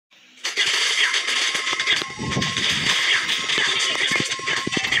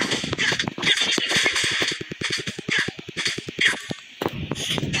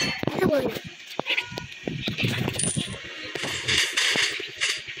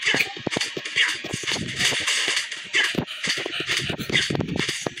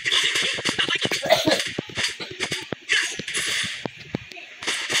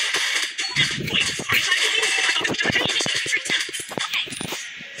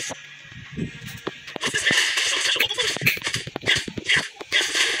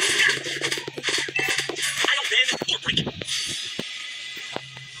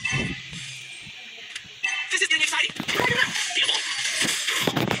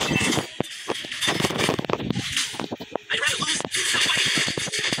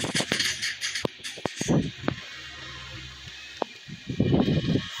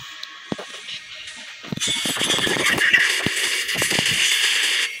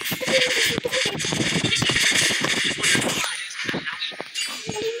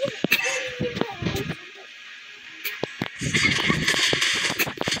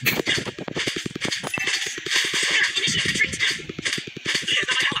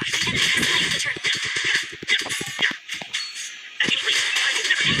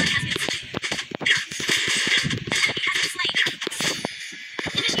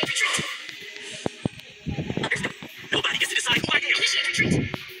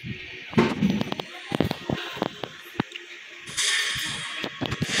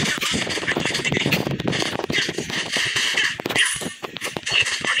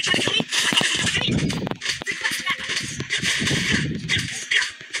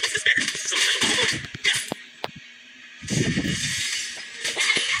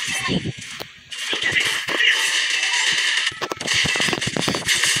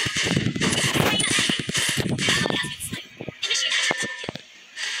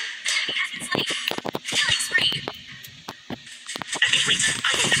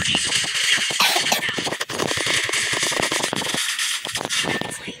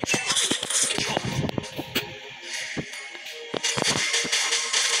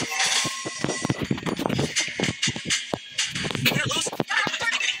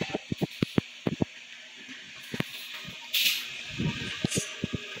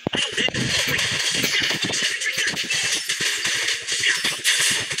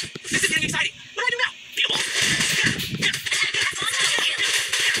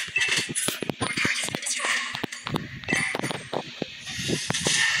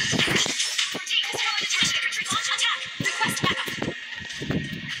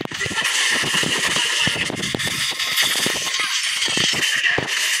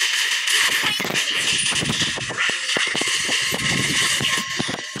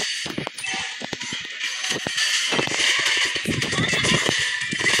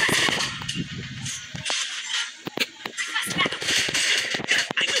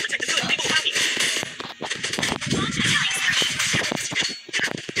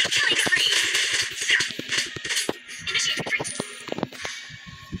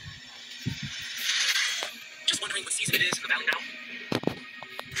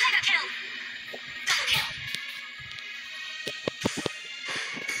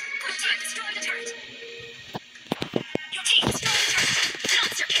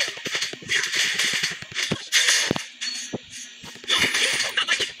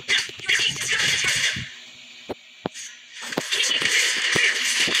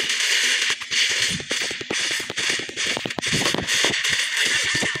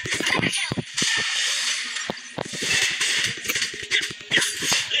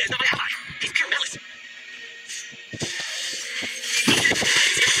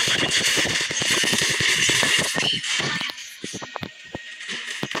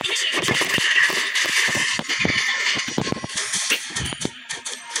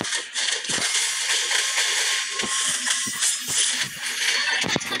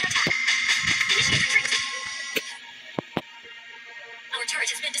turret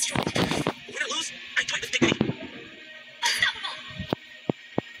has been destroyed. Win or lose, I do it with dignity. Unstoppable!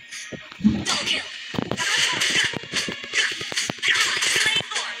 Double kill. Slain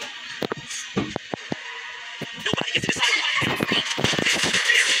Thor. Nobody gets to decide who I am.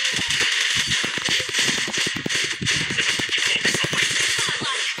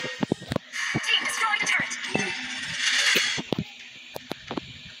 Team destroyed the turret.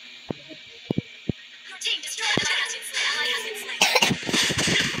 Your team destroyed the turret. Ally has been slain.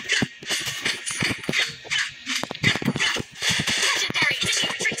 Legendary.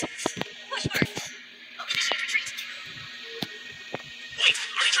 Initiate retreat. Push first. Initiate retreat. Wait,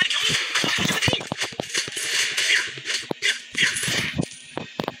 are they trying to kill me? I thought it was a team.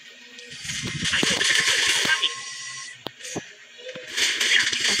 I know the difference between people around me.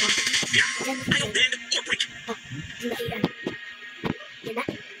 I don't bend or break.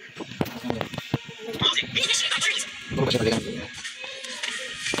 Losing. Initiate retreat. Kung pa siya balikan.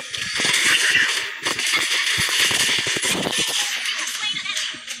 Slain an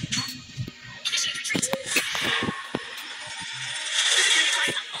enemy. Initiate retreat.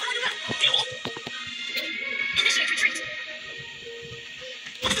 Deal. Initiate retreat.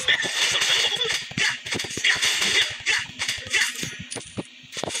 What's this bad? Some kind of move.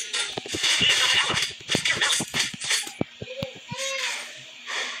 He is not my ally. You're an ally.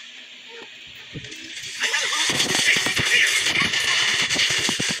 I'd rather lose.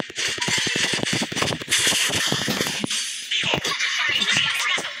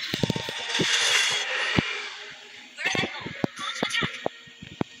 We're at angle. Launch attack.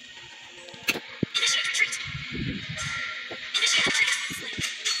 Initiate retreat. Initiate retreat.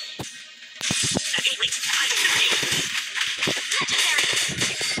 At any rate, I don't feel deal. Legendary.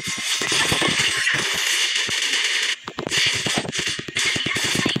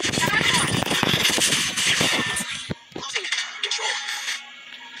 Losing control.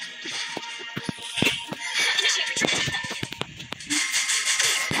 Initiate retreat.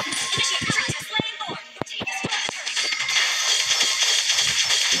 Initiate retreat. Slain Thor. Your team destroyed the turret.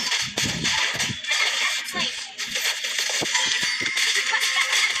 Enemy has been slain. Request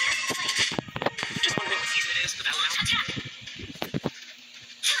backup. Enemy has been slain. Just wondering what season it is for that Launch now. attack.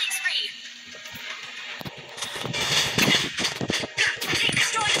 Killing spree. Your team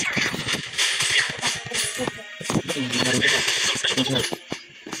destroyed the turret. Hindi na rin ito. Some special.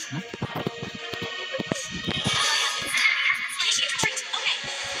 Huh?